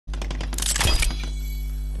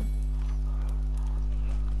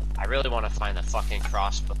really want to find the fucking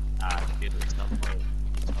crossbow. Dude, there's no point.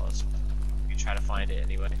 Tell us. You try to find it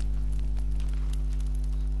anyway.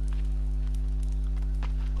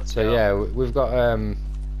 Let's So go. yeah, we've got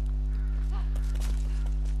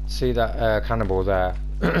see that cannibal there?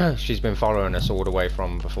 She's been following us all the way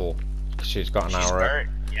from before. She's got an arrow.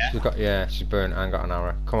 Burnt, yeah? She's burnt and got an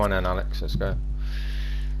arrow. Come on in, Alex, let's go.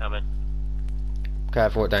 Coming.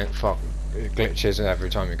 Careful, it don't fuck. It glitches every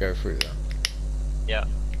time you go through that. Yeah.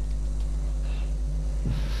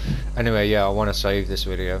 Anyway, yeah, I want to save this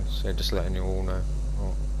video, so just letting you all know.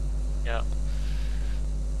 Oh. Yeah.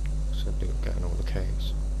 So do getting all the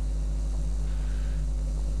caves.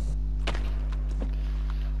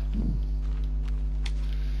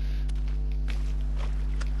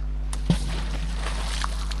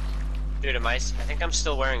 Dude, I think I'm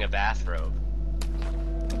still wearing a bathrobe.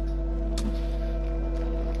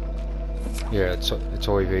 Yeah, it's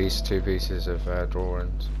all these 2 pieces of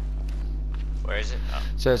drawings. Where is it? Oh.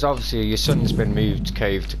 So it's obviously your son's been moved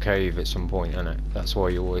cave to cave at some point, isn't it? That's why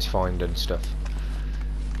you're always finding stuff.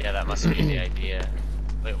 Yeah, that must be the idea.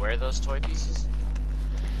 Wait, where are those toy pieces?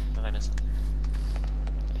 What did I miss?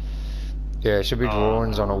 Yeah, it should be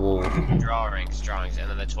drawings on a wall. Drawings, and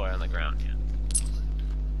then the toy on the ground,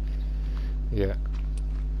 yeah.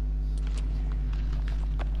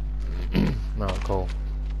 Yeah. No, cool.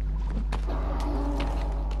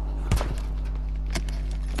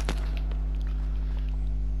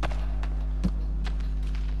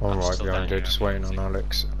 I'm right still behind down you, here, just okay, waiting on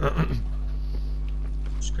Alex.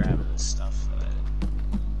 Just grabbing this stuff.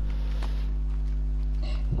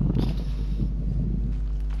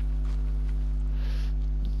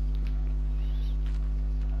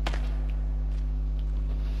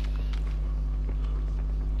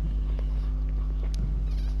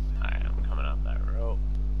 Alright, I'm coming up that rope.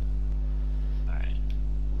 Alright.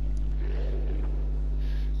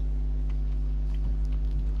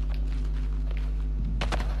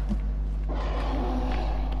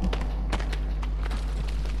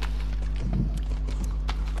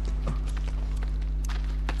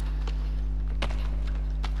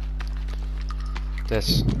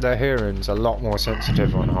 The hearing's a lot more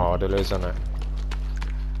sensitive on harder, isn't it?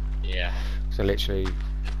 Yeah. So literally...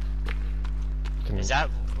 Is that...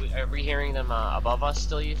 Are we hearing them above us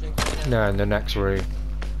still, you think? Right now? No, in the next room.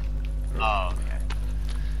 Oh,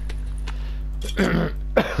 okay.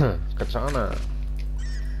 Katana.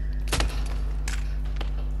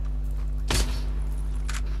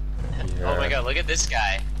 Oh my god, look at this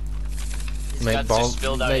guy. His Make guts bomb- just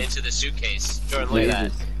spilled out make- into the suitcase. Jordan, look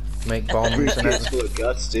at Make bombs and Briefcase full of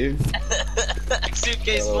guts, dude.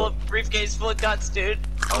 that. Briefcase full of guts, dude.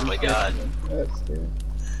 Oh my god. Guts, dude.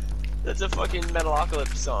 That's a fucking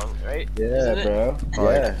Metalocalypse song, right? Yeah, Isn't it? bro.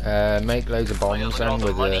 Right, Yeah. make loads of Oh my God, bombs look at all then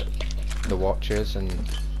the with money. the watches and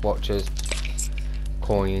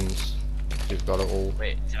coins. You've got it all.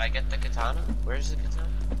 Wait, did I get the katana? Where's the katana?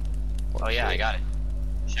 Oh yeah, I got it.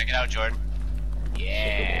 Check it out, Jordan.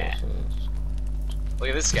 Yeah. Look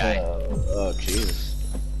at this guy. Oh, jeez.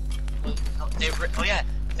 Oh yeah,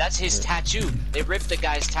 that's his tattoo. They ripped the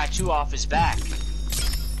guy's tattoo off his back.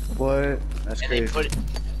 What? That's And crazy. they put it.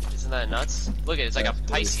 Isn't that nuts? Look at it, it's like a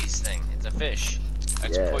That's crazy. Pisces thing. It's a fish.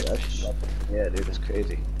 It's a Yeah, koi that's, fish. yeah, dude, that's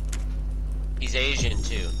crazy. He's Asian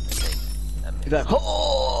too, I think. That makes He's like, sense. oh,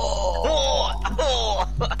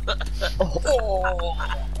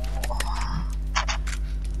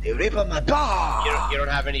 they rip on my dog. You don't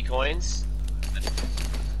have any coins?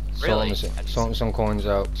 Really? Sorting some coins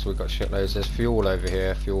out, so we've got shitloads. There's fuel over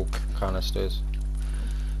here, fuel canisters.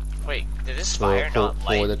 Wait, did this fire not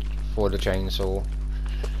light? For the chainsaw.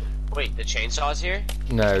 Wait, the chainsaw's here?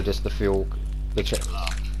 No, just the fuel. Oh,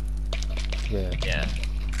 Yeah. yeah.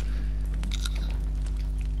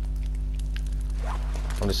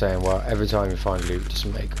 I'm just saying, well, every time you find loot, just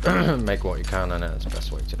make make what you can, and that's the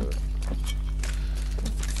best way to do it.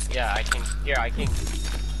 Yeah, I can. Here, I can.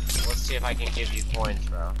 Let's see if I can give you coins,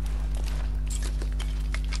 bro.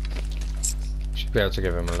 Should be able to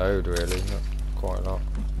give him a load, really, not quite a lot.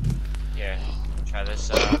 Here, try this.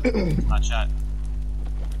 Hot shot.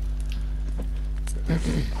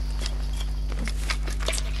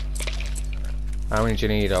 How many do you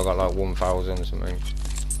need? I got like 1,000 something.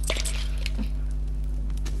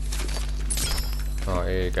 Oh,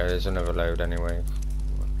 here you go. There's another load anyway.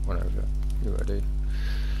 Whenever you're ready.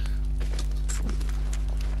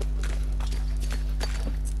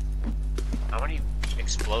 How many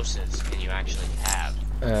explosives can you actually have?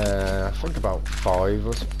 I think about 5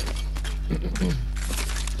 or something.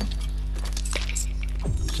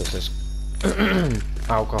 So it says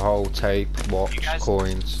alcohol, tape, watch, You guys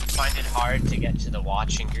coins. find it hard to get to the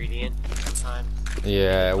watch ingredient sometimes?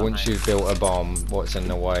 Yeah, once you've built a bomb, what's in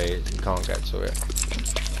the way, you can't get to it.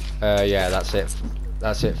 Yeah, that's it.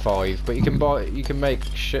 That's it, 5. But you can make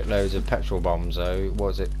shitloads of petrol bombs though. What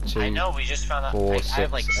was it? 2, I know, we just found out. 4, I 6,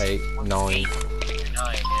 have like 8, 9. 8 or 9,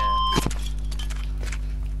 yeah.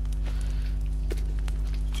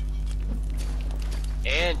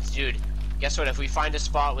 And, dude, guess what? If we find a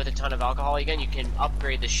spot with a ton of alcohol again, you can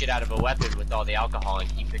upgrade the shit out of a weapon with all the alcohol and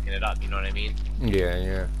keep picking it up, you know what I mean? Yeah,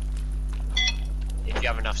 yeah. If you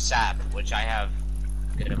have enough sap, which I have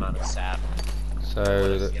a good amount of sap.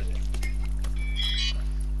 So,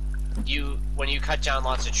 when you cut down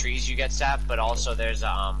lots of trees, you get sap, but also there's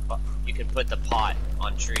a, you can put the pot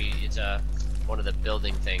on tree. It's one of the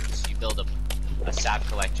building things. You build a sap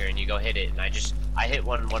collector and you go hit it, and I hit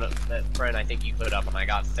one of the friend I think you put up, and I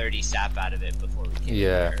got 30 sap out of it before we came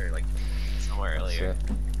yeah. here, like somewhere earlier.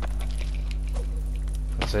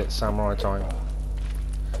 That's it, samurai time.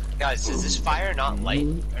 Guys, is this fire not light?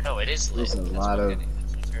 Or no, it is lit. There's a That's lot what of-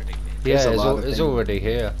 it's hurting me. Yeah, There's it's already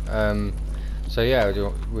here. So yeah,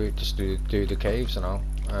 we just do the caves now.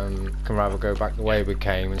 Can rather go back the way we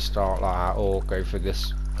came and start like that, or go for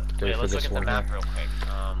this. Wait, let's look at the one map here. real quick.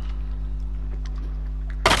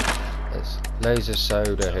 There's loads of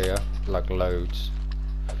soda here, like loads.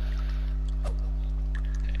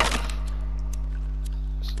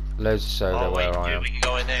 Loads of soda Oh wait, where I dude, am. we can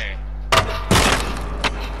go in there.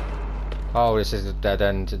 Oh, this is a dead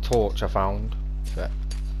end torch I found. But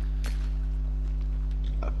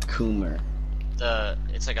A Coomer.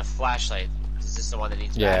 It's like a flashlight. Is this the one that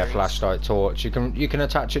needs yeah, batteries? flashlight torch. You can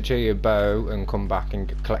attach it to your bow and come back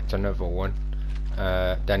and collect another one.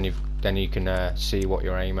 Then you can see what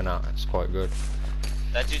you're aiming at. It's quite good.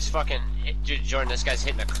 That dude's fucking... Dude, Jordan, this guy's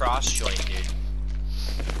hitting a cross joint, dude.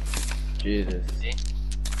 Jesus. See?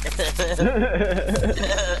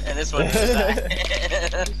 And this one in his eye.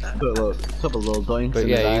 Couple little doinks But in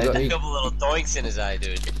yeah, his you eye. got- A couple little doinks in his eye,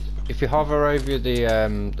 dude. If you hover over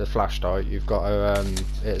the flashlight, you've got to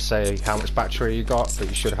it say how much battery you got, but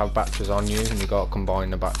you should have batteries on you, and you got to combine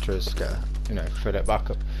the batteries to fill it back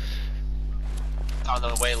up. On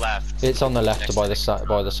the way left. It's on the left Next by to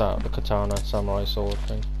the katana samurai sword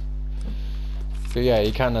thing. But yeah,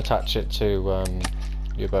 you can attach it to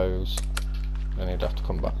your bows, then you'd have to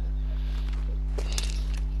come back.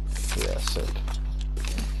 Yeah, sick.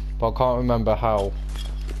 But I can't remember how.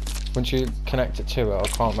 Once you connect it to it, I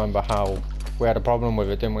can't remember how. We had a problem with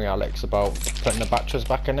it, didn't we, Alex? About putting the batteries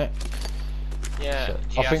back in it. Yeah, So do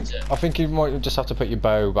you I think you might just have to put your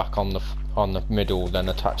bow back on the middle, then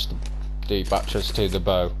attach the batteries to the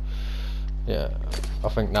bow. Yeah, I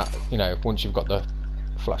think that once you've got the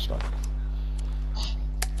flashlight.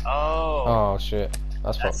 Oh, Oh shit,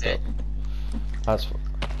 that's that's fucked it. up. That's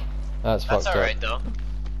fucked up. alright though.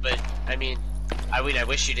 But, I mean, I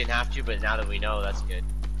wish you didn't have to, but now that we know, that's good.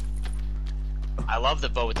 I love the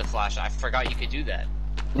bow with the flash. I forgot you could do that.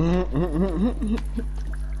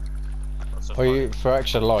 That's so fun. For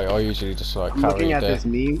extra light, I usually just like I'm carry looking at the. this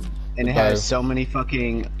meme, and it bow. has so many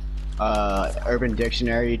fucking Urban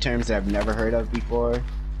Dictionary terms that I've never heard of before.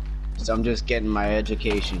 So I'm just getting my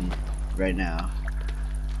education right now.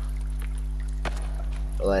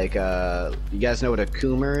 Like, you guys know what a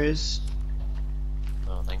Coomer is? I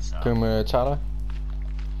don't think so. Kuma Tala?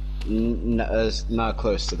 It's not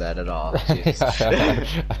close to that at all. Hakuna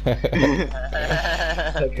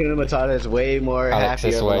Matata is way more Alex,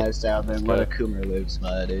 happier this of a way. lifestyle than what a Coomer lives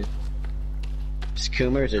by, dude.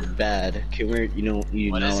 Coomers are bad. Coomer, you don't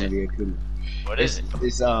What is want to it? be a Coomer. What is it?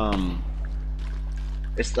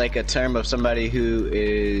 It's like a term of somebody who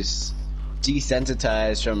is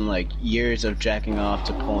desensitized from like years of jacking off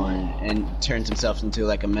to porn and turns himself into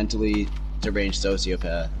like a mentally deranged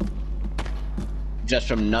sociopath just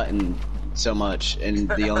from nutting so much, and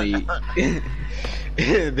the only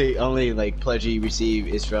the only like pleasure you receive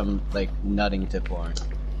is from like nutting to porn.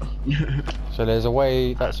 So there's a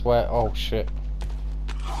way. That's where. Oh shit.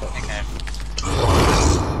 Okay.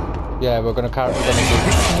 Yeah, we're gonna carry.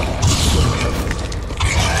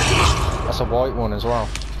 That's a white one as well.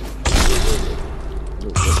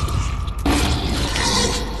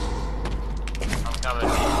 I'm coming.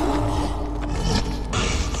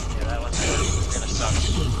 Yeah, that one's gonna suck. I'm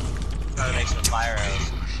trying to make some fire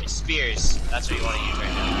arrows. It's spears. That's what you want to use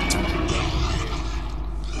right now.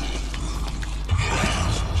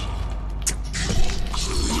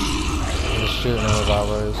 I'm just shooting them with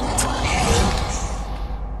arrows.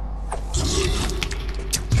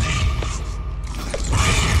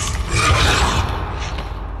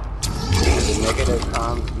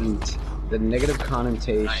 The negative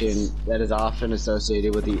connotation Nice. that is often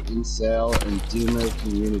associated with the incel and doomer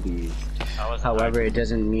communities That wasn't However, hard. it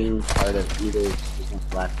doesn't mean part of either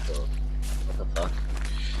black pill. What the fuck?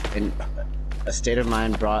 In a state of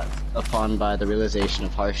mind brought upon by the realization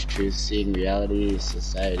of harsh truths, seeing reality,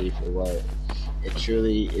 society for what it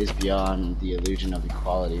truly is beyond the illusion of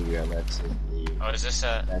equality we are led to believe. Oh, is this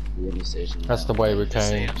a... That's the indication. That's the way we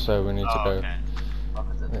Just came, say- so we need to Oh, go.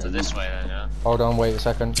 okay. So this way then, yeah? Hold on, wait a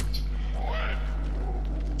second.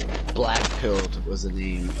 Black pilled was the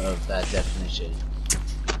name of that definition.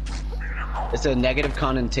 It's a negative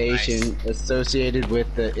connotation associated with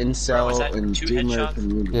the Bro, was incel that and 2 doomer headshots?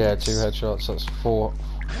 community. Yeah, 2 headshots, that's 4.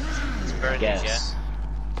 Let's burn these, Yes.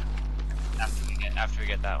 yeah? After we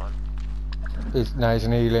get that one. No, he's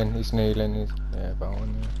kneeling, yeah,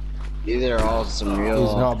 bowing, yeah. These are all some real.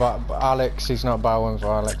 He's not Alex, he's not bowing for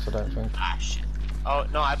Alex, I don't think. Ah, shit. Oh,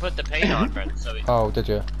 no, I put the paint on, Brent, so we... Oh, did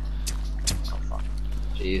you? Oh, fuck.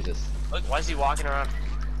 Jesus. Look, why is he walking around?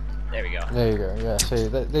 There we go. There you go, yeah, see,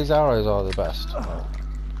 these arrows are the best.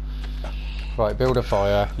 Right, build a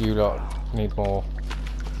fire, you lot need more.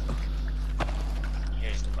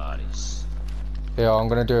 Here's the bodies. Yeah, I'm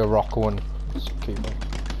gonna do a rock one. Let's keep them.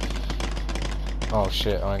 Oh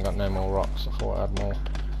shit, I ain't got no more rocks, I thought I had more.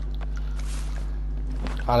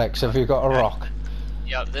 Alex, have you got a rock?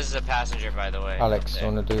 Yep, this is a passenger, by the way. Alex, Okay.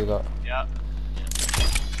 wanna do that? Yep.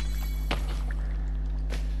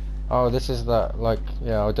 Oh, this is that, like,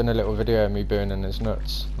 yeah, I done a little video of me burning his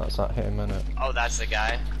nuts. That's that him, innit? Oh, that's the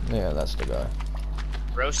guy. Yeah, that's the guy.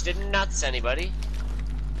 Roasted nuts, anybody?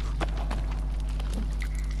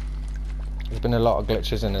 There's been a lot of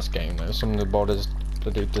glitches in this game, though. Some of the borders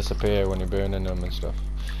that do disappear when you're burning them and stuff.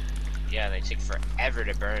 Yeah, they take forever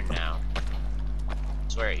to burn now. I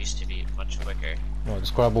swear it used to be much quicker. Well,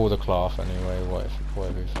 just grab all the cloth anyway,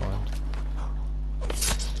 whatever you find.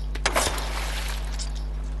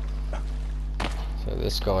 So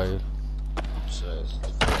this guy...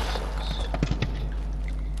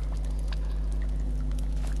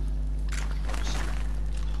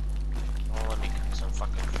 Oh, let me cook some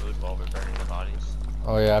fucking food while we're burning the bodies.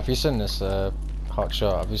 Oh yeah, have you seen this hot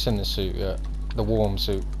shot? Have you seen this suit yet? The warm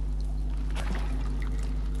suit.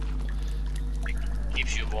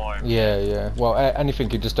 Keeps you warm. Yeah, yeah. Well, anything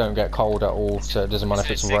you just don't get cold at all, so it doesn't matter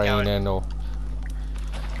if it's Stick out. raining or...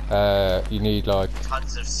 you need like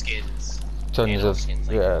Tons of skins. tons Animal of... skins,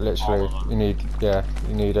 like, yeah, all literally. of them.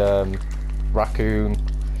 You need raccoon.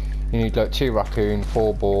 You need like 2 raccoon,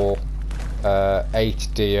 4 boar, 8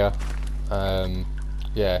 deer.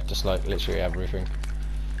 Yeah, just like literally everything.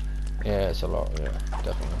 Yeah, it's a lot, yeah,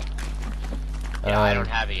 definitely. Yeah, I don't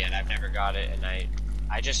have it yet. I've never got it, and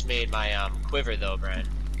I just made my quiver though, Brent.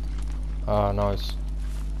 Oh, nice.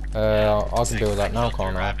 I can do that now, killed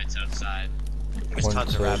can't your I? rabbits outside. There's One, tons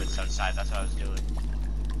of two. rabbits outside. That's what I was doing.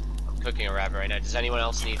 I'm cooking a rabbit right now. Does anyone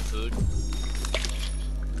else need food?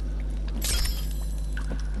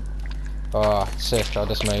 Ah, sick, I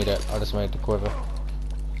just made it. I just made the quiver.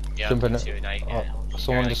 Yeah, Jumping me it- too. Now you oh, get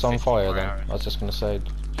someone like just on 50 fire more then. hours. I was just gonna say,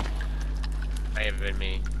 May have been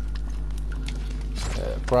me.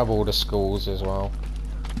 grab all the schools as well.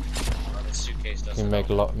 Oh, this suitcase You doesn't.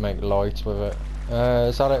 can make light with it.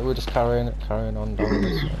 Is that it? We're just carrying on down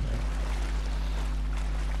this way.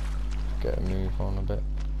 Get a move on a bit.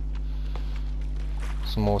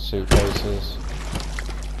 Some more suitcases.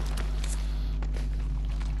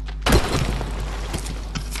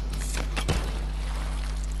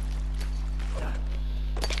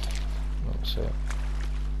 That's it.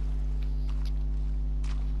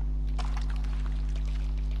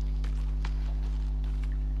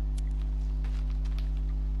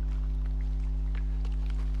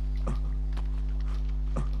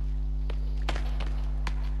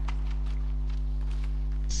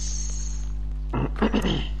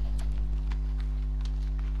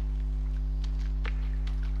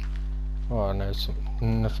 Oh no,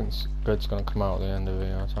 nothing's good's gonna come out at the end of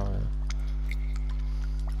it, I'll tell you.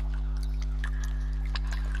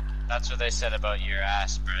 That's what they said about your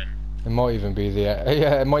ass, Brent. It might even be the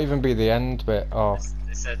yeah, it might even be the end bit. Oh,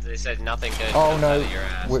 They said nothing good oh comes no, out of your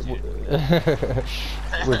ass. we,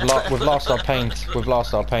 dude. we've lost our paint. We've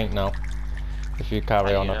lost our paint now. If you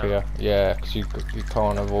carry How on do you up know? here, yeah, because you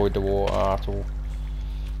can't avoid the water at all.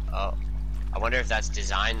 Oh, I wonder if that's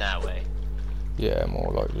designed that way. Yeah,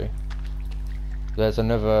 more likely. There's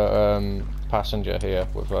another passenger here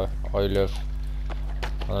with a I love,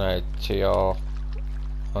 I don't know,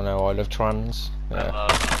 TR. I know I love trans. I Yeah.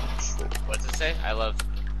 love. What's it say? I love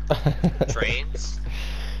trains.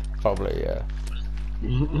 Probably, yeah.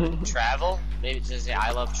 Travel? Maybe it says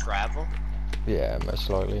I love travel. Yeah, most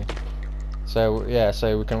likely. So yeah,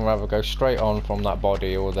 so we can rather go straight on from that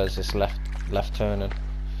body, or there's this left turning.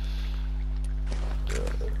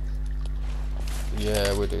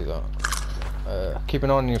 Yeah, we'll do that. Keep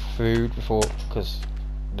an eye on your food before, because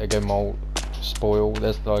they go mold, spoil.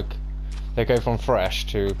 There's like, they go from fresh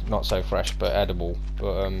to not so fresh, but edible.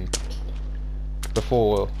 But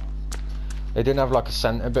before, they didn't have like a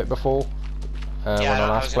centre bit before. Yeah, when I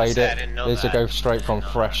last played I it, didn't know they used to that. go straight from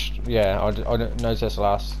fresh. Yeah, I didn't notice the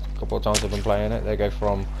last couple of times I've been playing it. They go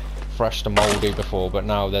from fresh to mouldy before, but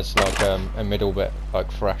now there's like a middle bit,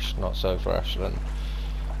 like fresh, not so fresh. Then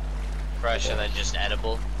Fresh and then just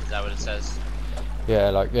edible. Is that what it says? yeah,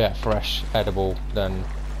 like yeah, fresh, edible. Then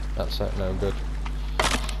that's it. No good.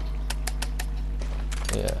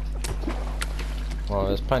 Yeah. Well,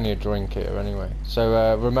 there's plenty of drink here anyway.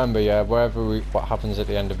 So remember, yeah, what happens at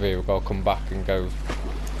the end of here, we've got to come back and go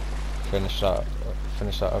finish that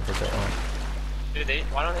other bit. Right? Dude,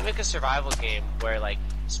 why don't they make a survival game where like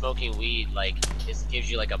smoking weed like gives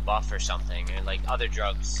you like a buff or something, and like other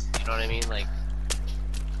drugs? You know what I mean? Like,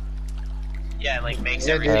 yeah, it, like makes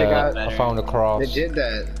Yeah, everything dude, better. I found a cross. They did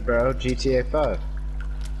that, bro. GTA 5.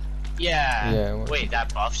 Yeah. Yeah. Wait,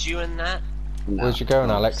 that buffs you in that? No. Where'd you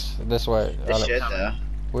going, Alex? This way, They Alex. should,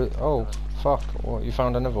 though. Oh, fuck. What, you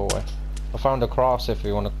found another way. I found a cross if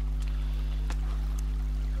you want to...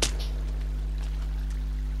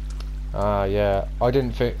 Ah, yeah. I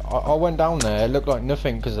didn't think... I went down there, it looked like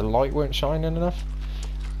nothing because the light weren't shining enough.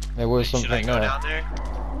 There was Should I something go there. down there?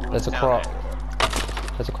 There's a Down cross.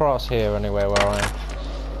 There's a cross here anyway where I am.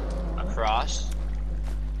 there? A cross?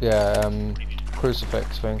 Yeah,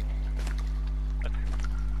 crucifix thing.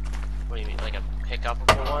 What do you mean, like a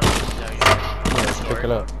pickupable one? No, you're Yeah, pick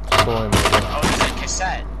it up. Store him. Oh, there's a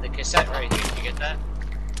cassette. The cassette right here. Did you get that?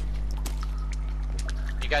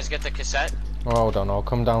 You guys get the cassette? Oh, hold on, I'll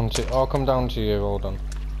come down to you, hold on.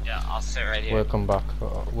 Yeah, I'll sit right here. We'll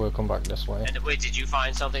come back this way. And wait, did you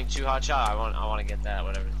find something too hot shot? I want to get that,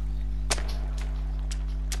 whatever.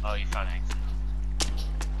 Oh, you found it.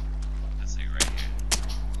 That's it right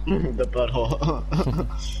here. The butthole.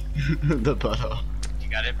 The butthole. You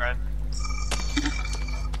got it, Brent?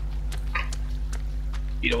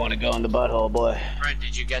 You don't want to go in the butthole, boy. Brent,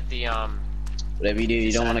 did you get the Whatever you do,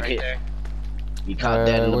 you don't want to right get. there? You caught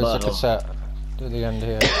dead in the Where's the butthole. cassette? To the end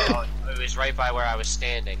here. Oh, it was right by where I was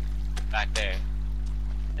standing, back there.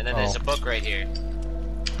 And then there's a book right here.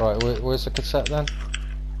 Right, where's the cassette then?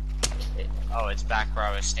 Oh, it's back where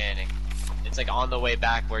I was standing. It's like on the way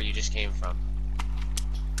back where you just came from.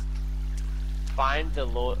 Find the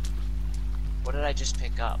Lord. What did I just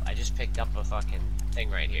pick up? I just picked up a fucking thing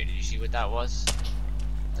right here. Did you see what that was?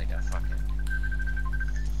 It's like a fucking.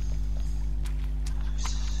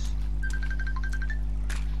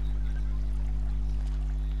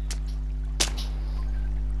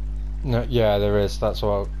 No, yeah, there is. That's why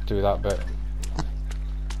I'll do that bit.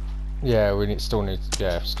 Yeah, still need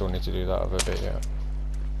to do that other bit. Yeah.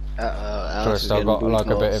 Alex First, is I've getting got booty like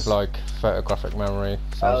a bit calls. of like photographic memory.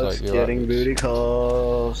 Sounds Alex like you. getting booty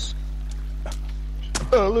calls.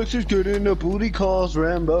 Alex is getting the booty calls,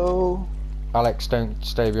 Rambo. Alex, don't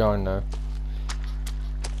stay behind though.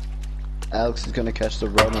 Alex is gonna catch the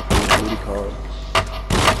run for the booty calls.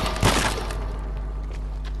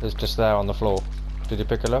 It's just there on the floor. Did you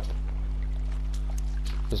pick it up?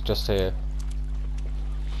 It's just here.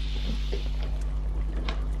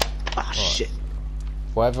 Ah, shit.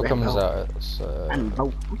 Whatever Rambo. comes out, it's.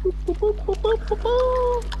 Rambo.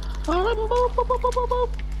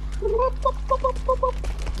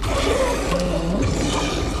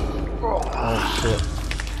 Oh shit.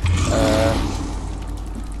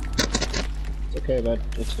 It's okay, man.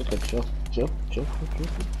 It's okay. Chill.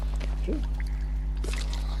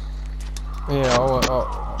 Yeah, I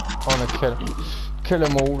wanna kill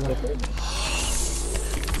them all.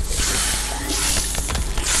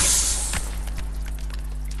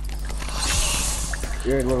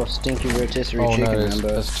 You're a little stinky rotisserie Oh chicken, no, Rambo.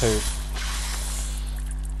 there's two.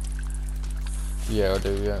 Yeah, I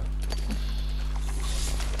do. Yeah.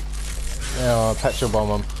 Yeah, I'll petrol bomb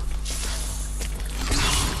them.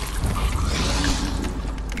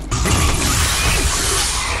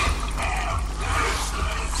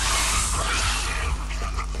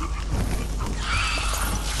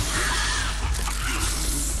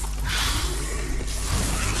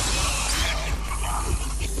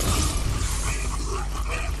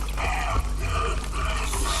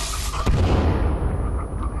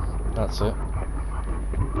 That's it.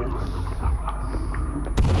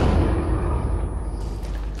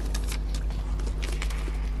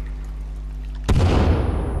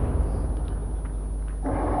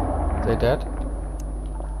 They dead?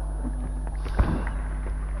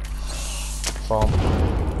 Bomb.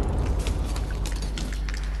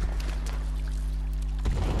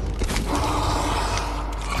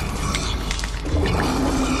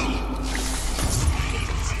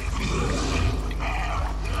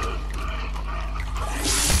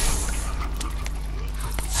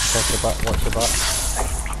 back, watch your back.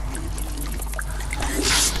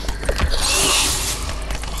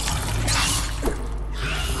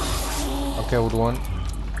 I killed one.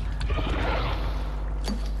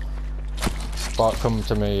 Bart, come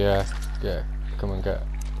to me, yeah, come and get,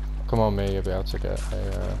 come on me, you'll be able to get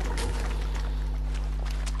a,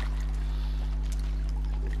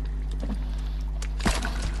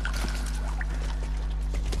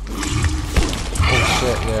 oh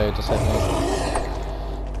shit, yeah, he just hit me.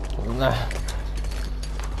 Nah.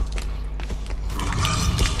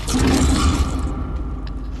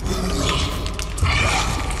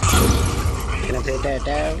 Can I put that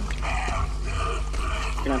down?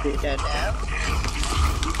 Can I put that down?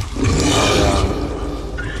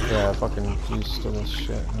 Oh, yeah, fucking used to this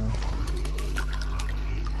shit now.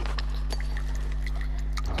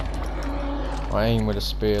 My aim with a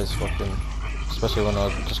spear is fucking, especially when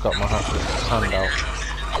I've just got my hand out.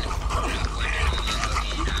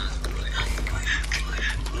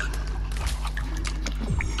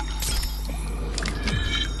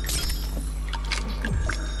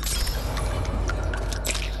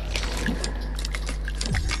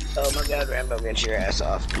 Oh my god, Rambo, get your ass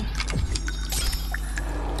off.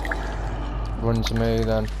 Run to me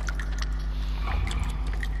then.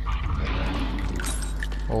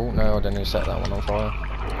 Oh no, I didn't even set that one on fire.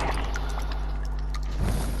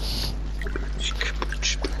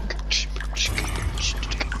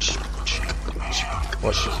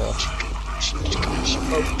 Watch yourself.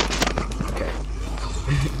 Oh. Okay.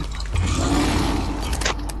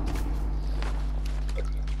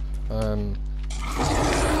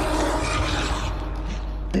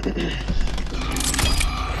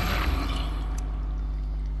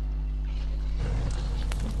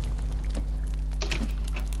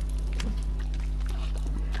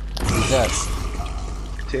 He's dead.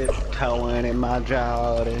 Tiptoeing in my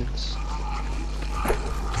Jordans.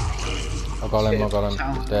 I got him,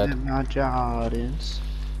 he's dead. In my Jordans.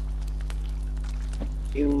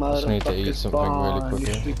 You Just need to eat motherfuckers something really born, you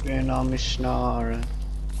quickly. sleeping on me snoring.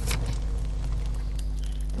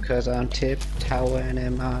 Cause I'm tiptoeing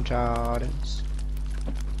in my Jordans.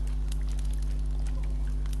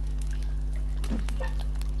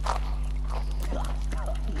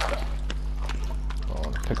 I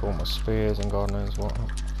want to pick all my spears and God knows what.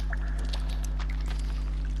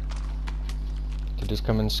 Could just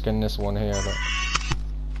come and skin this one here, look.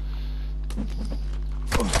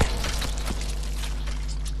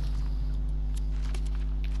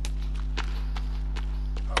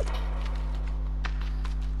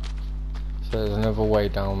 So there's another way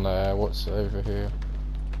down there. What's over here?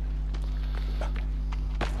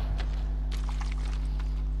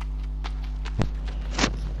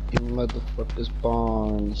 You motherfuckers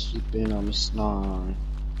born, sleeping on me snoring.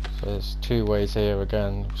 So there's two ways here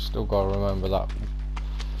again. Still gotta remember that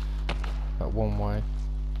one way. I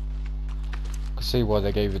can see why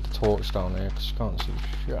they gave you the torch down here, because you can't see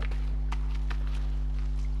shit.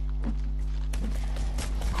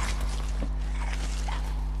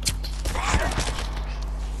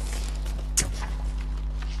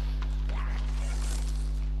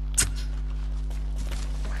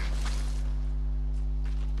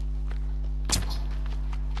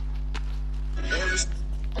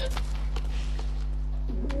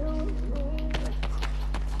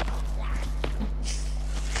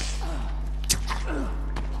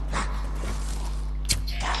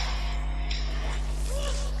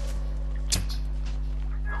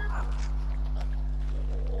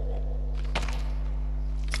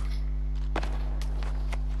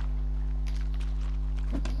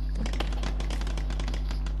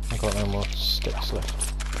 I've got no more sticks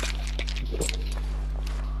left.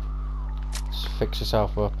 Just fix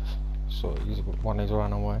yourself up. So one is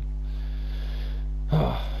ran away.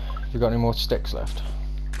 You got any more sticks left?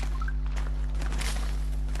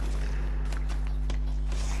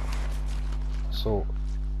 So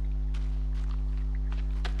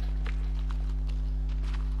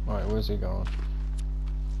right, where's he going?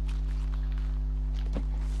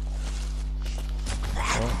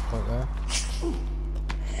 Oh, right there.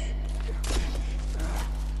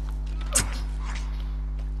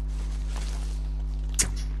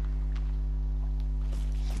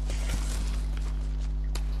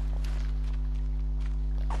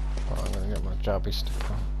 I'm gonna get my jabby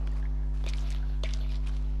stick on.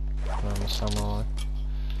 And I'm a samurai.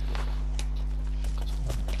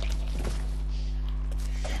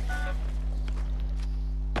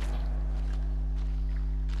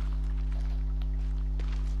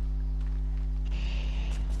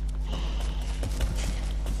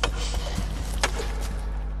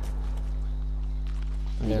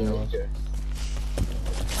 Yeah, no.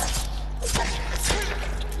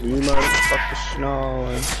 You motherfucker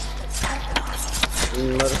snoring.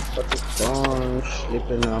 You motherfucker gone.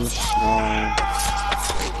 Sleeping, I'm snoring.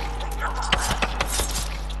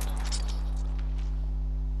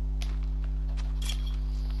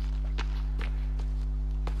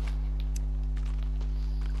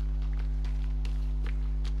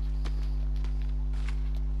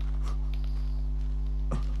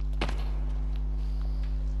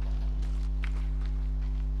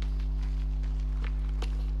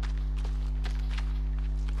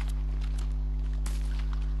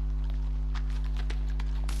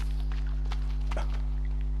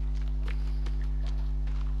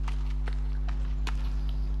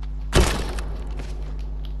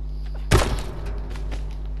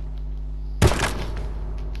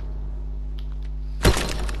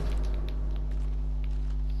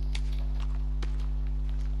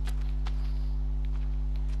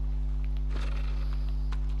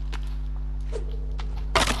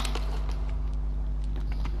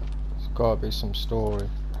 Gotta be some story.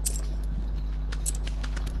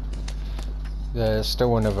 Yeah, there's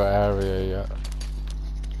still another area yet.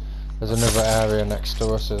 There's another area next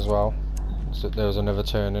to us as well. So there was another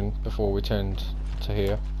turning before we turned to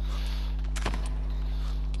here.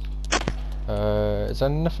 Is there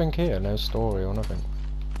nothing here? No story or nothing?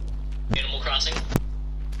 Animal Crossing?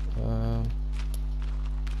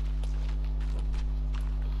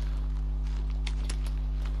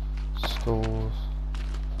 Stores.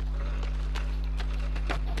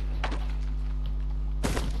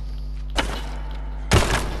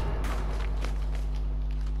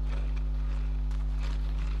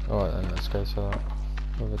 Alright then, let's go to that.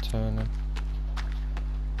 With a turning.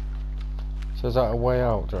 So is that a way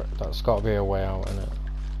out? That's got to be a way out, isn't it?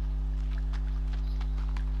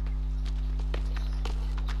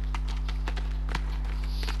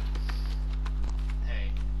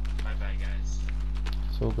 Hey, my bad, guys.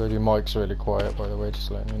 It's all good. Your mic's really quiet, by the way,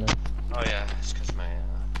 just letting you know. Oh yeah, it's because my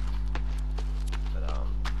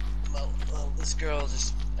well, this girl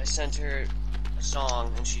I sent her a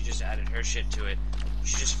song and she just added her shit to it.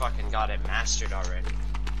 She just fucking got it mastered already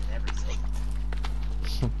and everything.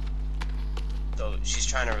 So she's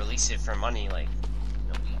trying to release it for money, like,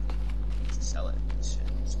 to sell it. It's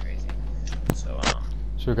crazy. So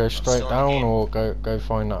Should we go straight still in the down game. or go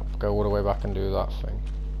find that, go all the way back and do that thing?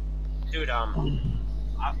 Dude,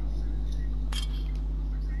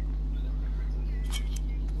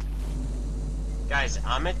 guys,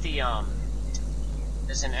 I'm at the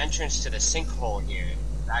there's an entrance to the sinkhole here,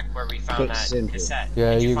 back where we found that cassette.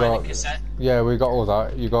 Yeah, Did you find got the cassette? Yeah, we got all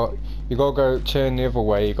that. You gotta go turn the other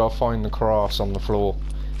way. You gotta find the cross on the floor.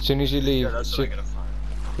 As soon as you leave, Yeah, that's what I gotta find.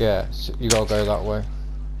 yeah, you gotta go that way.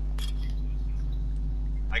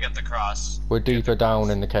 I got the cross. We're deeper down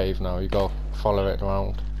in the cave now. You gotta follow it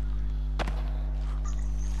around.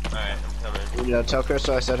 Alright, I'm coming. You know, tell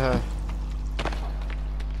Crystal I said hi.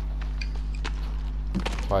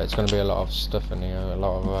 Right, it's gonna be a lot of stuff in here. A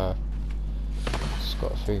lot of just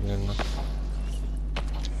got a feeling.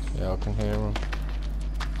 Yeah, I can hear them.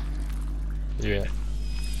 Yeah.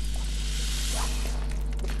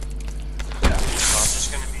 So I'm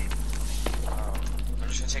just gonna be I'm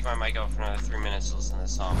just gonna take my mic out for another 3 minutes to listen to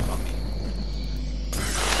this song.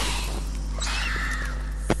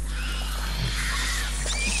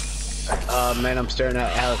 Man, I'm staring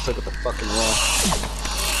at Alex. Look at the fucking wall.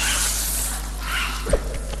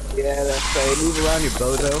 Yeah, that's right. Move around, you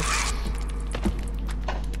bozo.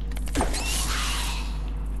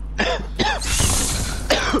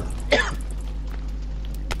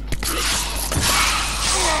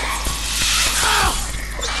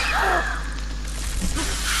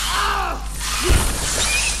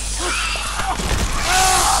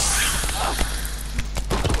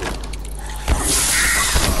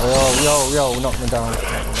 Yo, knock me down. Knock me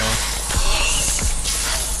down.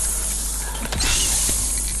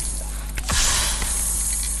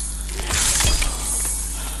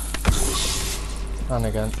 And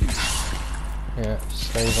again. Yeah,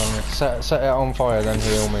 stays on you. Set it on fire, then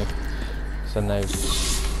heal me. Send those,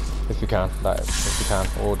 if you can. If you can,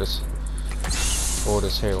 orders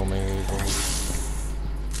heal me. Evil.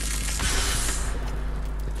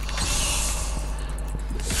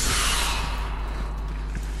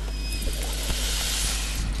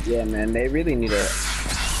 Yeah, man, they really need to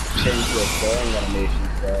change the throwing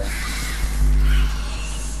animations, bro.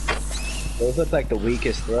 Those look like the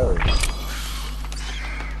weakest throws.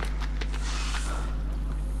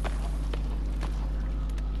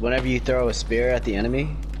 Whenever you throw a spear at the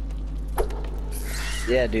enemy.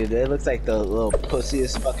 Yeah, dude, it looks like the little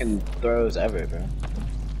pussiest fucking throws ever, bro.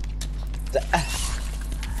 Get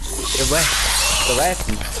away. Get away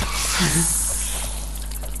from me.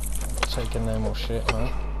 taking no more shit,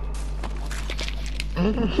 man.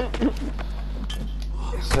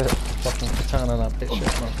 Sit fucking katana that bitch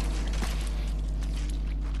shit, man.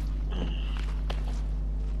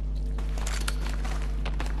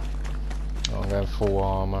 I'm going full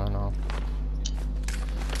armor now.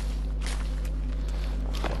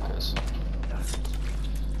 Fuckers.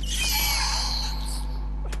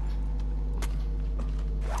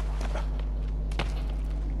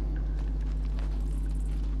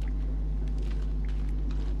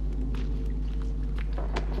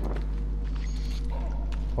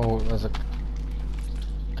 Oh, there's a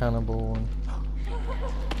cannibal one.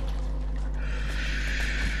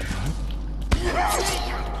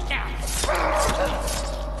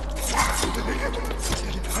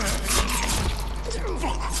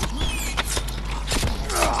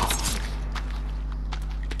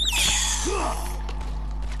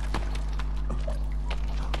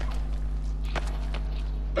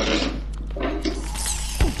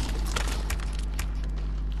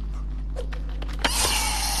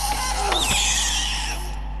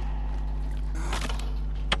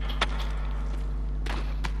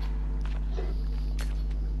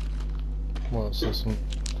 What's this?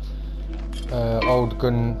 Old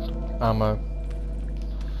gun ammo.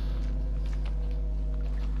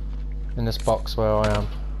 In this box where I am.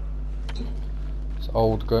 It's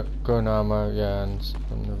old gun ammo, yeah, and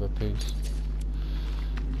another piece.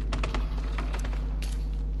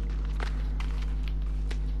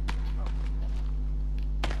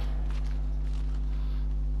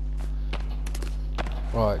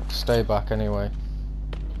 Right, stay back anyway.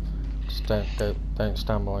 Just don't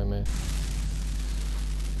stand by me.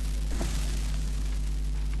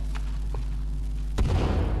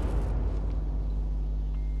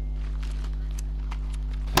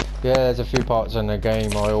 Yeah, there's a few parts in the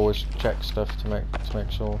game I always check stuff to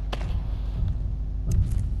make sure.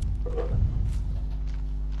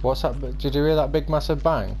 What's that? Did you hear that big massive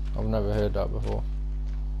bang? I've never heard that before.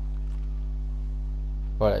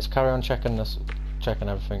 Right, let's carry on checking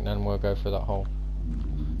everything, then we'll go through that hole.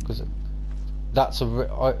 Because that's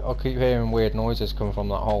I keep hearing weird noises coming from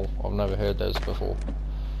that hole. I've never heard those before.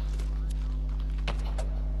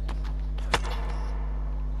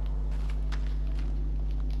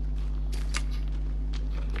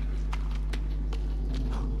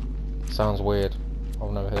 Sounds weird.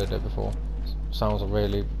 I've never heard it before. Sounds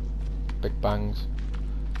really big bangs.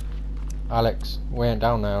 Alex, we ain't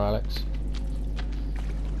down there, Alex.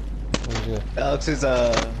 Where's you? Alex is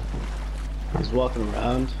he's walking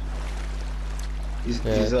around. He's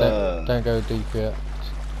don't go deep yet.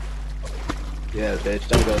 Yeah, bitch,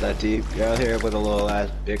 don't go that deep. You're out here with a little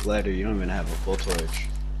ass big lighter. You don't even have a full torch.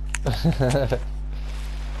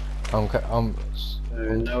 I'm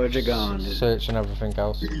know where you're going. searching everything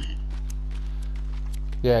else.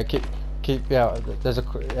 Yeah, keep yeah. There's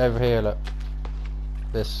over here. Look,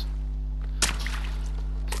 this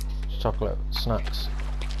chocolate snacks.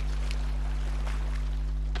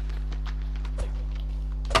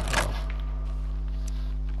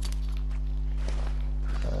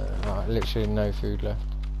 Literally no food left.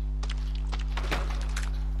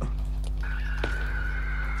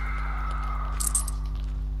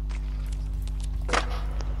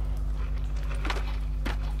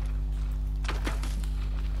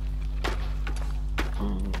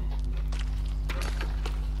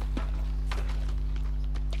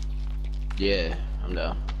 Yeah, I'm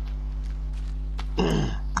down.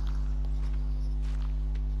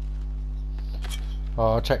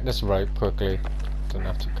 Oh, I'll check this rope quickly. Don't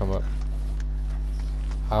have to come up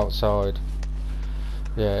outside.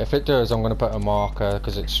 Yeah, if it does, I'm going to put a marker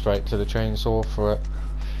because it's straight to the chainsaw for it.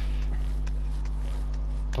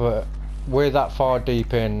 But we're that far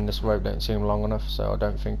deep in, this rope don't seem long enough, so I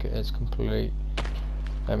don't think it is complete.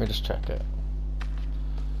 Let me just check it.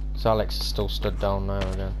 So Alex is still stood down there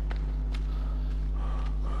again.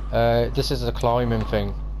 This is a climbing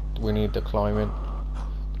thing. We need the climbing,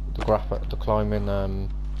 the climbing.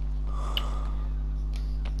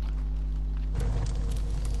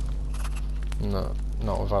 No,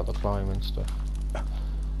 not without the climbing stuff.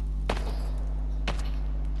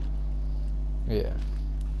 Yeah.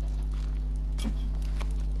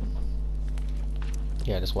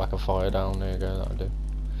 Yeah, just whack a fire down. There you go. That'll do.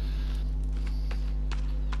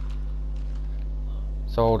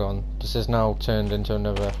 So hold on, this is now turned into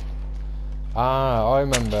another. Ah, I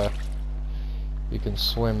remember. You can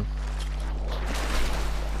swim.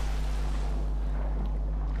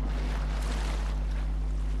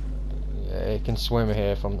 Yeah, you can swim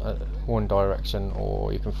here from one direction,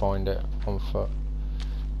 or you can find it on foot.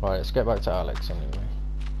 Right, let's get back to Alex anyway.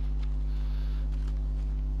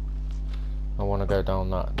 I want to go down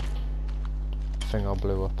that thing I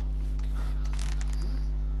blew up.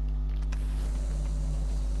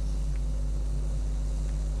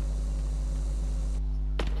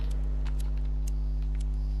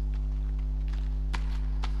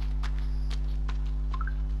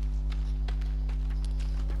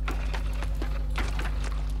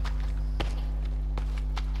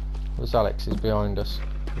 Where's Alex? He's behind us.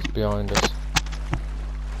 He's behind us.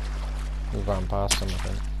 We ran past him, I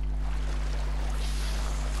think.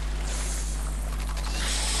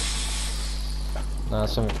 Nah,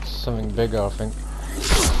 something bigger, I think.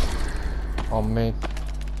 On me.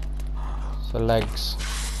 It's the legs.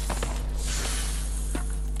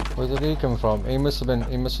 Where did he come from? He must have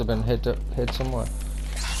been hid somewhere.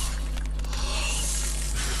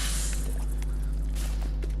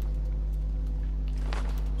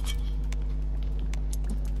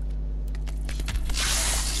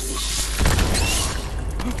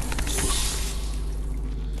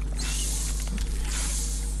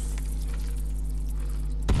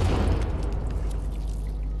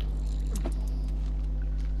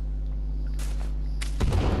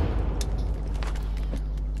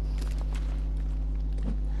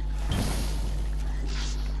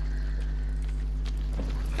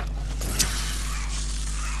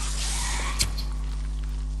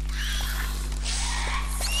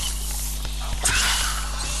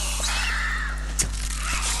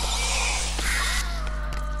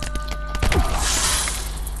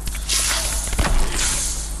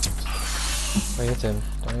 I hit him,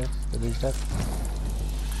 don't you? But he's dead.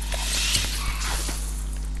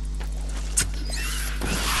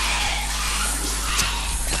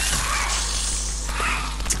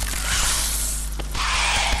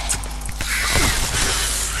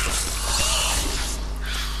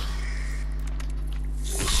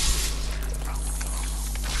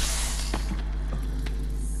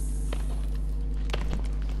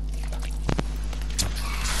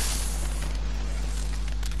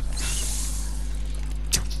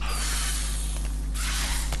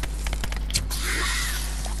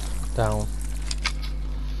 Down.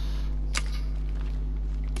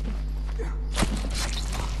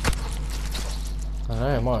 I know,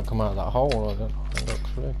 it might come out of that hole, I don't got a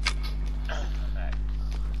clue.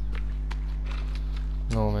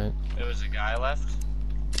 No, mate. There was a guy left.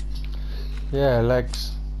 Yeah,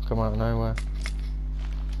 legs come out of nowhere.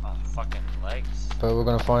 Oh, fucking legs. But we're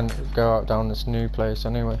gonna go out down this new place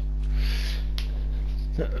anyway.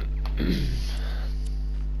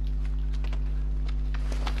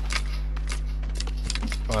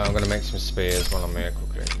 Well, I'm gonna make some spears while I'm here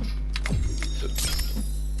quickly.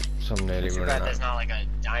 So I'm nearly Too running bad out. there's not like a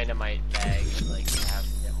dynamite bag, like to have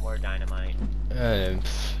more dynamite.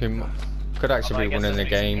 Could actually be winning the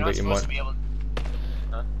game, but you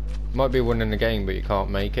might be winning the game, but you can't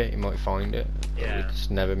make it. You might find it. Yeah. It's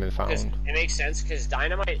never been found. It makes sense because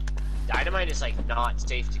dynamite is like not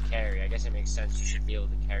safe to carry. I guess it makes sense. You should be able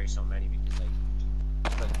to carry so many because like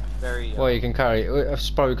very. Well, you can carry. I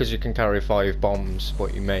suppose because you can carry 5 bombs.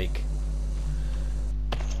 What you make.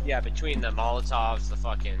 Yeah, between the Molotovs, the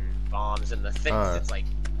fucking bombs, and the things, it's like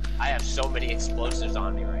I have so many explosives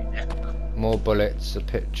on me right now. More bullets. A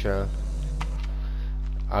picture.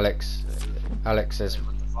 Alex,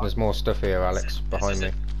 there's more stuff here, Alex, behind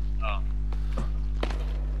me. Oh.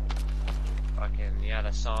 Fucking yeah,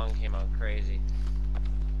 the song came out crazy.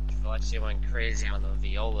 She went crazy on the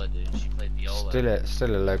viola, dude. She played viola.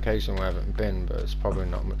 Still a location we haven't been, but it's probably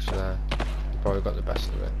not much there. Probably got the best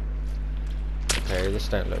of it. Okay, this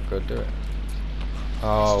don't look good, do it?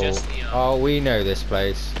 Oh, oh, we know this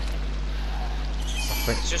place.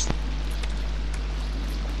 It's just.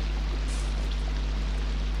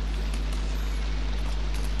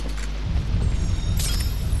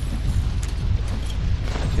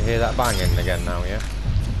 You hear that banging again now, yeah?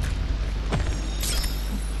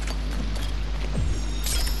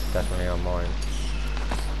 Definitely on mine.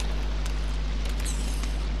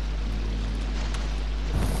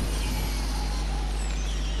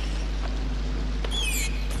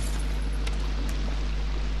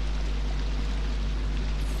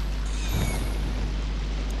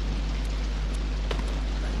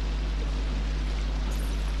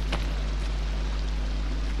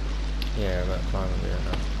 Yeah, that climbing here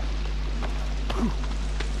now.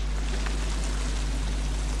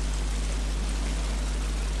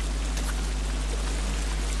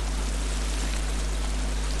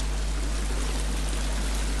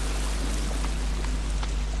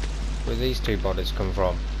 Where these 2 bodies come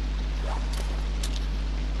from?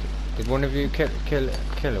 Did one of you kill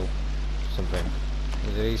something?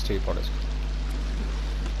 Where did these 2 bodies?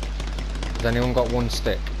 Has anyone got 1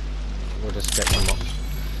 stick? We'll just get them up.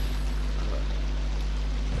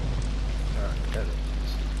 Alright, get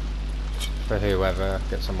for whoever.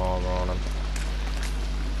 Get some armor on them.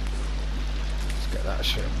 Let's get that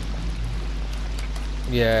shit.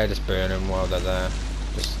 Yeah, just burn them while they're there.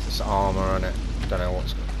 Just armor on it. Don't know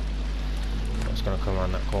what's gonna come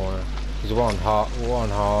around that corner. There's one hard.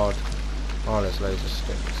 Oh, there's loads of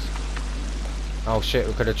sticks. Oh shit,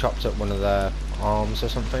 we could have chopped up one of their arms or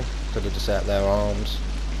something. Could have just ate their arms.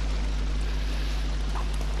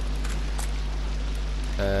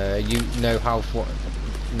 You no health,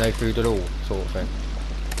 no food at all, sort of thing.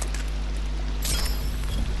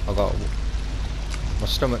 I got my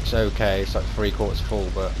stomach's okay. It's like 3/4 full,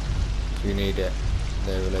 but if you need it,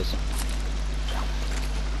 there it is.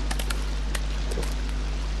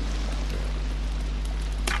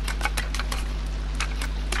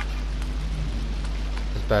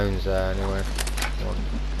 There's bones there anyway.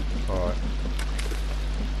 Alright.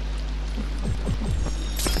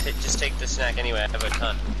 Just take the snack anyway. I have a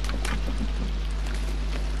ton.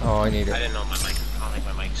 Oh, I need it. I didn't know my mic. I don't think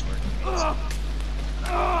my mic's working.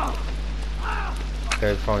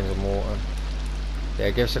 Go find some water. Yeah,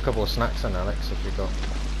 give us a couple of snacks then, Alex, if you got.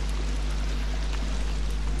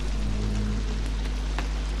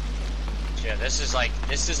 Yeah, this is like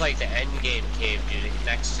the end game cave, dude.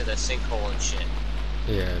 Next to the sinkhole and shit.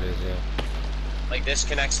 Yeah, it is. Yeah. Like this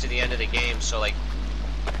connects to the end of the game, so like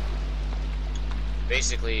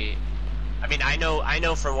basically, I mean, I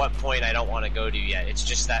know from what point I don't want to go to yet. It's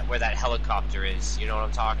just that where that helicopter is. You know what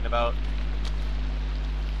I'm talking about?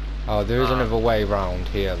 Oh, there is another way round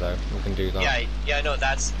here though. We can do that. Yeah, no,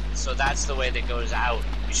 that's the way that goes out.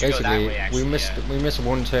 We should Basically, go that way, actually. we missed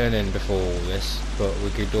one turn in before all this, but we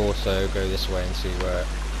could also go this way and see where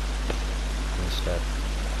instead.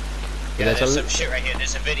 Yeah, there's some shit right here.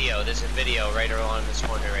 There's a video right along this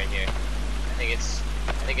corner right here. I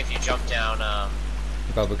think if you jump down,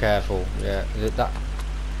 You gotta be careful. Yeah, is it that?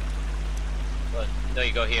 look, no,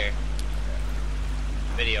 you go here.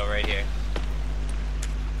 Video right here.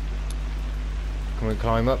 Can we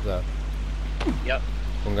climb up though? Yep.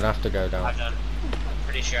 I'm gonna have to go down. I'm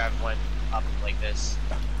pretty sure I've went up like this.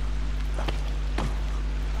 I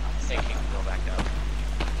think you can go back up.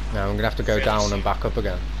 No, I'm gonna have to go down and back up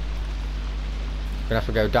again. I'm gonna have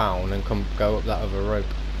to go down and go up that other rope.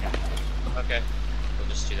 Okay, we'll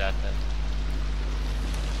just do that then.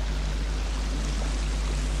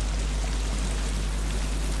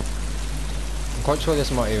 I'm quite sure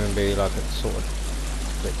this might even be like a sort of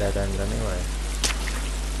bit dead end anyway.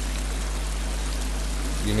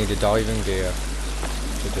 You need a diving gear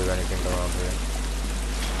to do anything around here.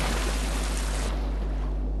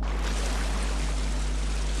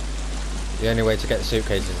 The only way to get the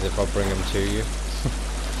suitcases is if I bring them to you.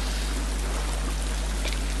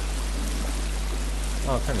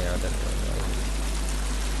 Oh, can you? I didn't really know.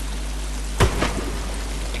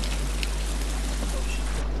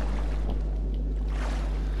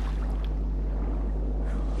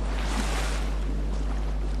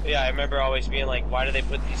 Yeah, I remember always being like, why do they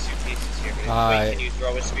put these suitcases here? Wait, can you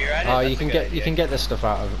throw a spear at it? Oh, That's you a can good get idea. you can get this stuff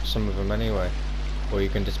out of some of them anyway, or you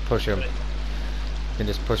can just push them. You can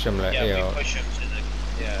just push them like Yeah, we push them to the.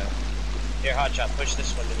 Yeah. Here, Hotshot, push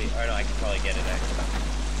this one to me. Or no, I can probably get it actually.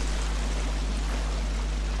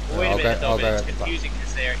 Wait a minute though, but it's confusing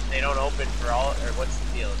because they don't open for all, or what's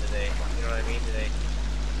the deal? Do they? You know what I mean?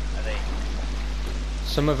 Are they?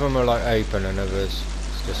 Some of them are like open, and others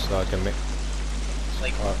it's just like a mix.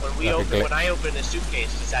 Like like when I open the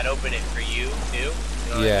suitcase, does that open it for you too? You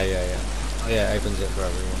know what Yeah, I mean? yeah, it opens it for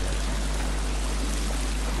everyone. Yeah.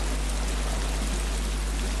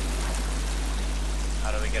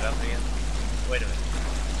 How do we get up again? Wait a minute.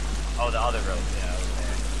 Oh, the other rope. Yeah, over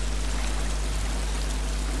there.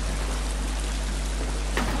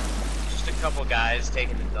 Just a couple guys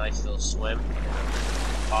taking a nice little swim in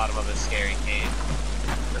the bottom of a scary cave.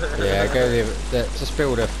 Yeah, go just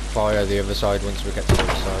build a fire the other side once we get to the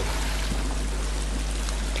other side.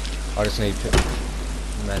 I just need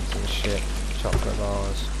meds and shit, chocolate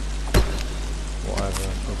bars, whatever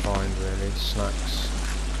I can find really, snacks.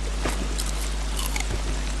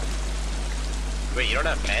 Wait, you don't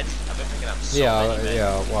have meds? I've been picking up so many meds.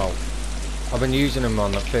 Yeah, well, I've been using them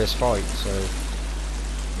on the first fight, so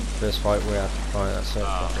first fight we had, right, that's it.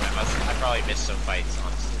 Oh, I probably missed some fights,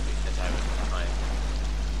 honestly, because I was behind.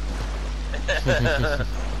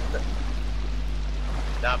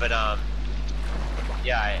 No, but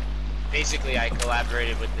yeah, basically I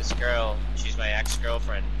collaborated with this girl. She's my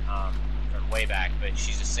ex-girlfriend from way back, but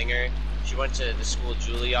she's a singer. She went to the school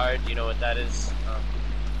Juilliard. Do you know what that is?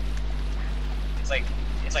 It's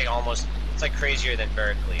like crazier than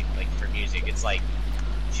Berkeley, like for music. It's like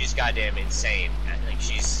she's goddamn insane. Like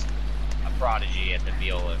she's a prodigy at the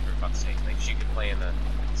viola, for fuck's sake. Like, she could play in the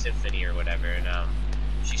symphony or whatever, and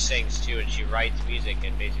she sings too, and she writes music,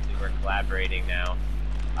 and basically we're collaborating now.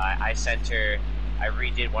 I sent her, I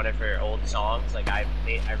redid one of her old songs, like I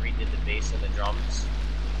redid the bass and the drums,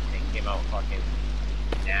 and it came out fucking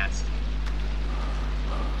nasty.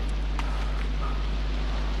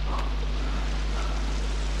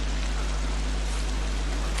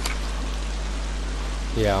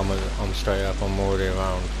 Yeah, I'm straight up. I'm already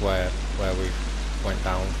around where we went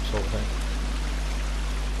down, sort of thing.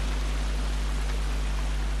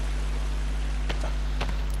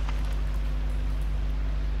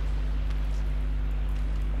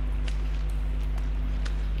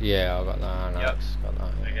 Yeah, I got that. And Alex got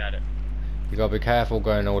that. Yeah. I got it. You gotta be careful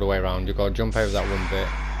going all the way around. You gotta jump over that one bit,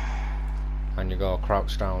 and you gotta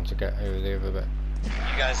crouch down to get over the other bit.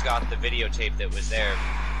 You guys got the videotape that was there,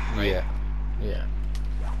 right? Yeah, yeah.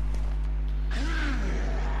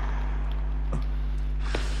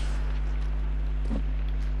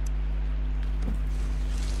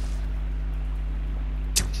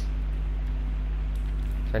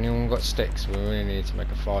 Has anyone got sticks? We really need to make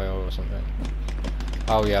a fire or something.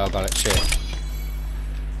 Oh yeah, I got it. Shit.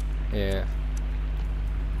 Yeah.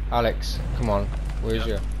 Alex, come on. Where's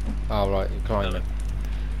your... Oh right, you're climbing.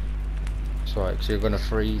 That's right, because you're gonna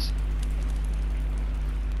freeze.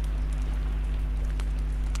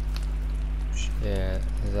 Yeah,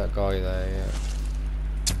 there's that guy there, yeah.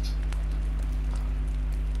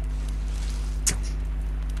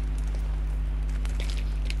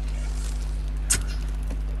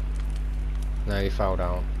 No, he fell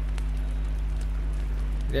down.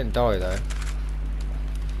 He didn't die though.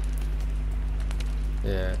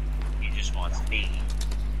 Yeah. He just wants me.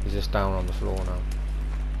 He's just down on the floor now.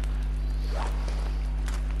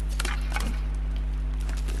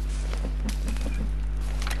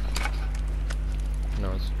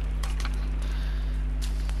 Nice.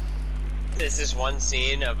 There's this one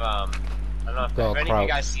scene of I don't know if Got any of you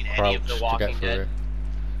guys seen any of The Walking Dead.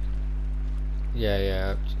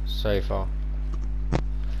 Yeah, so far.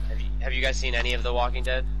 Have you guys seen any of The Walking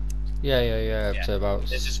Dead? Yeah, up to about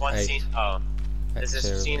There's this one 8. scene. Oh, there's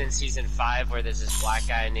this scene in season 5 where there's this black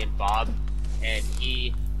guy named Bob, and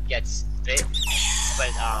he gets bit,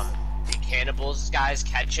 but the cannibals guys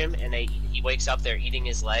catch him, and he wakes up, they're eating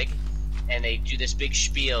his leg, and they do this big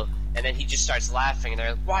spiel, and then he just starts laughing, and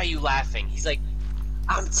they're like, "Why are you laughing?" He's like,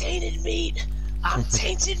 "I'm tainted meat. I'm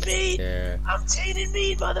tainted meat. Yeah. I'm tainted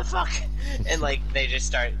meat, motherfucker." And like they just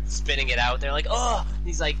start spitting it out. They're like, "Oh!"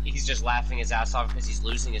 He's just laughing his ass off because he's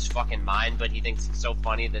losing his fucking mind. But he thinks it's so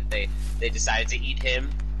funny that they decided to eat him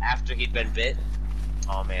after he'd been bit.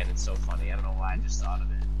 Oh man, it's so funny. I don't know why I just thought of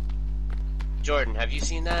it. Jordan, have you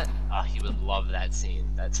seen that? Oh, he would love that scene.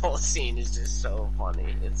 That whole scene is just so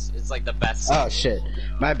funny. It's like the best scene. Oh shit,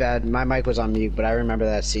 my bad. My mic was on mute, but I remember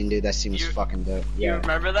that scene, dude. That scene was fucking dope. You Yeah.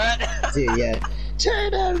 remember that? Dude, yeah.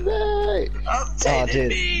 Tainted meat. I'm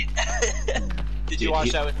tainted dude. meat. Did you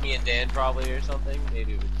watch that with me and Dan probably or something?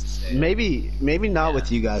 Maybe it was just Maybe not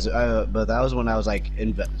with you guys, but that was when I was like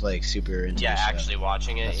super into. yeah, the show. actually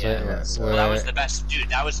watching it. That's Yeah, it, right. well, that was the best, dude.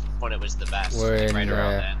 That was when it was the best. We're like, in, right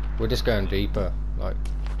around then. we're just going deeper, like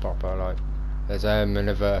proper. Like there's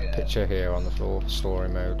another picture here on the floor, story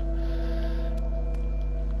mode.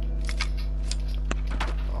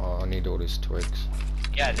 Oh, I need all these twigs.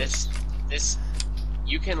 Yeah, this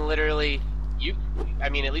you can literally I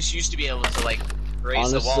mean, at least you used to be able to like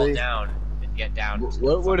raise the wall Honestly, down and get down.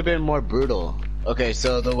 What would have been more brutal? Okay,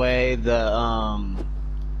 so the way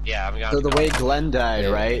Yeah, I'm gonna so the way Glenn died,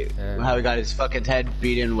 Yeah, right? yeah. How he got his fucking head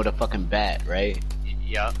beaten with a fucking bat, right?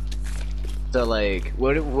 Yeah. So like,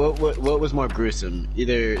 what was more gruesome?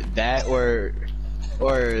 Either that or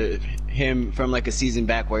him from like a season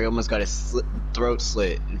back where he almost got his throat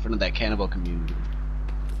slit in front of that cannibal community.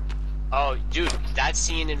 Oh, dude, that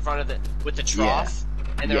scene in front of with the trough,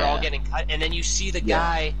 and they're all getting cut, and then you see the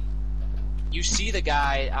guy. You see the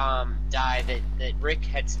guy die that Rick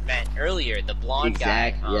had met earlier, the blonde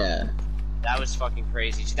guy. Yeah. That was fucking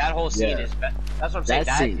crazy. See, that whole scene is. That's what I'm saying.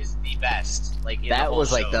 That is the best. Like in that the whole was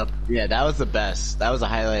show. like that was the best. That was the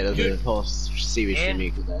highlight of the whole series for And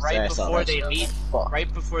me. right before they meet,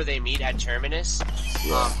 right before they meet at Terminus,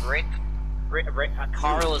 Rick,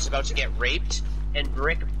 Carl is about to get raped, and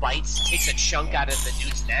Rick takes a chunk out of the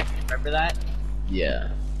dude's neck. Remember that? Yeah.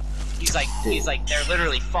 He's like, they're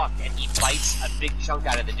literally fucked, and he bites a big chunk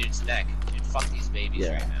out of the dude's neck. Dude, fuck these babies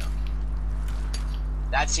right now.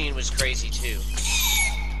 That scene was crazy too.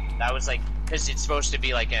 That was like, because it's supposed to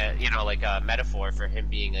be like a, like a metaphor for him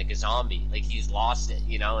being like a zombie. Like he's lost it,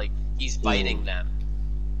 like he's biting them.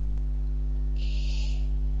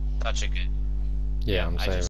 Such a good. Yeah, I'm saying.